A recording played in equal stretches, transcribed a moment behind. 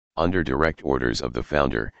Under direct orders of the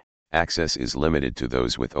founder, access is limited to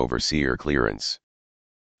those with overseer clearance.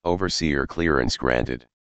 Overseer clearance granted.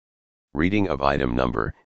 Reading of item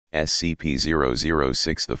number,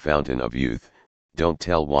 SCP-006 The Fountain of Youth, Don't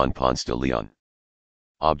Tell Juan Ponce de Leon.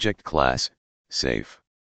 Object Class, Safe.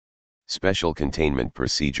 Special Containment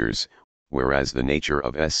Procedures. Whereas the nature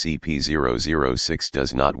of SCP-006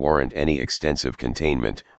 does not warrant any extensive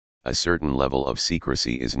containment, a certain level of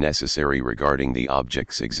secrecy is necessary regarding the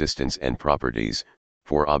object's existence and properties,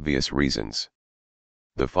 for obvious reasons.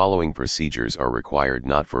 The following procedures are required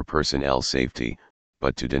not for personnel safety,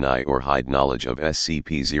 but to deny or hide knowledge of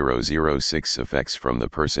SCP-006 effects from the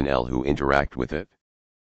personnel who interact with it.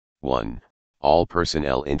 1. All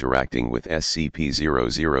personnel interacting with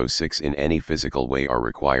SCP-006 in any physical way are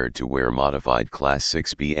required to wear modified Class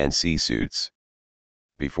 6B and C suits.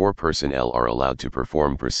 Before personnel are allowed to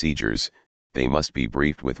perform procedures, they must be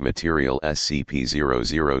briefed with material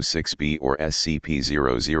SCP-006-B or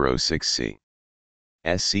SCP-006-C.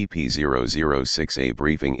 SCP-006-A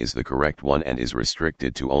briefing is the correct one and is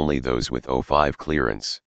restricted to only those with O5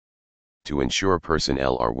 clearance. To ensure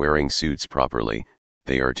personnel are wearing suits properly,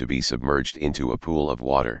 they are to be submerged into a pool of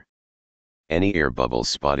water. Any air bubbles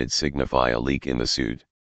spotted signify a leak in the suit.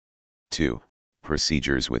 2.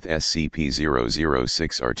 Procedures with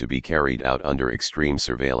SCP-006 are to be carried out under extreme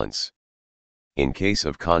surveillance. In case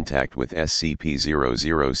of contact with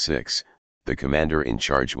SCP-006, the commander in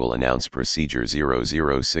charge will announce Procedure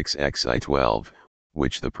 006-XI-12,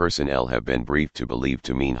 which the personnel have been briefed to believe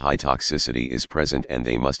to mean high toxicity is present and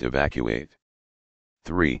they must evacuate.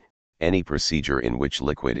 3. Any procedure in which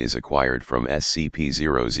liquid is acquired from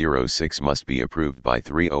SCP-006 must be approved by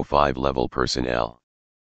 305 level personnel.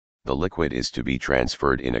 The liquid is to be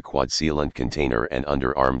transferred in a quad-sealant container and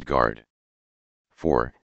under armed guard.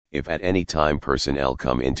 4. If at any time personnel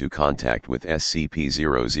come into contact with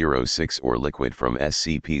SCP-006 or liquid from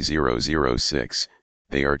SCP-006,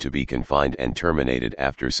 they are to be confined and terminated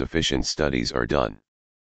after sufficient studies are done.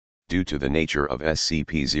 Due to the nature of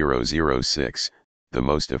SCP-006, the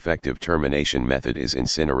most effective termination method is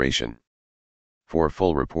incineration. For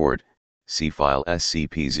full report, see file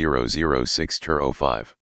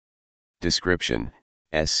SCP-006-TR-05. Description: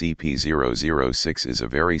 SCP-006 is a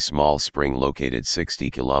very small spring located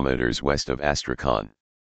 60 km west of Astrakhan.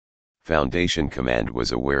 Foundation Command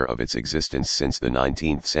was aware of its existence since the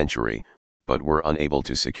 19th century, but were unable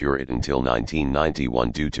to secure it until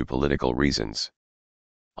 1991 due to political reasons.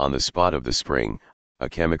 On the spot of the spring, a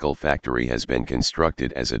chemical factory has been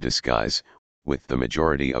constructed as a disguise, with the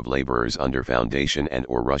majority of laborers under Foundation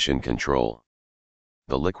and/or Russian control.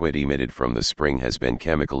 The liquid emitted from the spring has been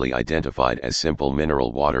chemically identified as simple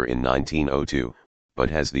mineral water in 1902, but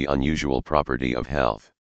has the unusual property of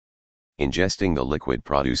health. Ingesting the liquid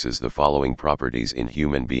produces the following properties in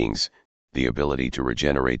human beings: the ability to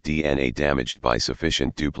regenerate DNA damaged by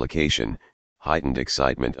sufficient duplication, heightened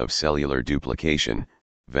excitement of cellular duplication,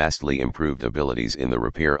 vastly improved abilities in the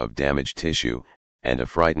repair of damaged tissue, and a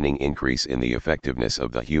frightening increase in the effectiveness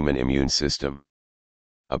of the human immune system.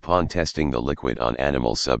 Upon testing the liquid on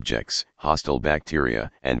animal subjects, hostile bacteria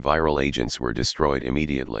and viral agents were destroyed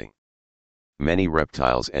immediately. Many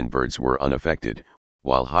reptiles and birds were unaffected,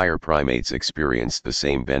 while higher primates experienced the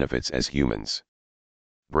same benefits as humans.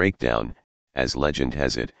 Breakdown: as legend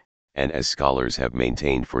has it, and as scholars have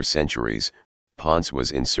maintained for centuries, Ponce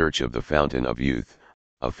was in search of the Fountain of Youth,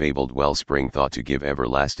 a fabled wellspring thought to give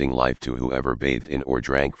everlasting life to whoever bathed in or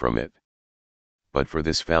drank from it. But for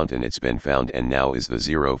this fountain it's been found and now is the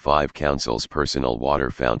 05 Council's personal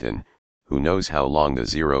water fountain. Who knows how long the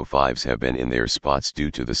 05s have been in their spots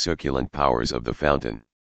due to the succulent powers of the fountain.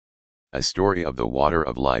 A story of the water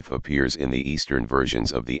of life appears in the Eastern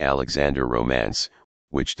versions of the Alexander Romance,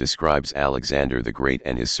 which describes Alexander the Great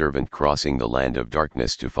and his servant crossing the land of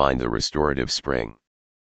darkness to find the restorative spring.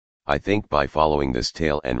 I think by following this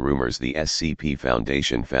tale and rumors the SCP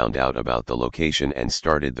Foundation found out about the location and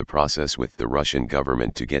started the process with the Russian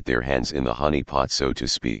government to get their hands in the honeypot, so to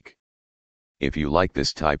speak. If you like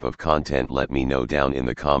this type of content, let me know down in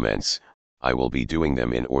the comments. I will be doing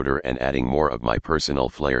them in order and adding more of my personal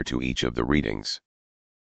flair to each of the readings.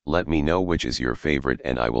 Let me know which is your favorite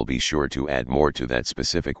and I will be sure to add more to that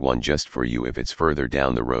specific one just for you if it's further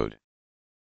down the road.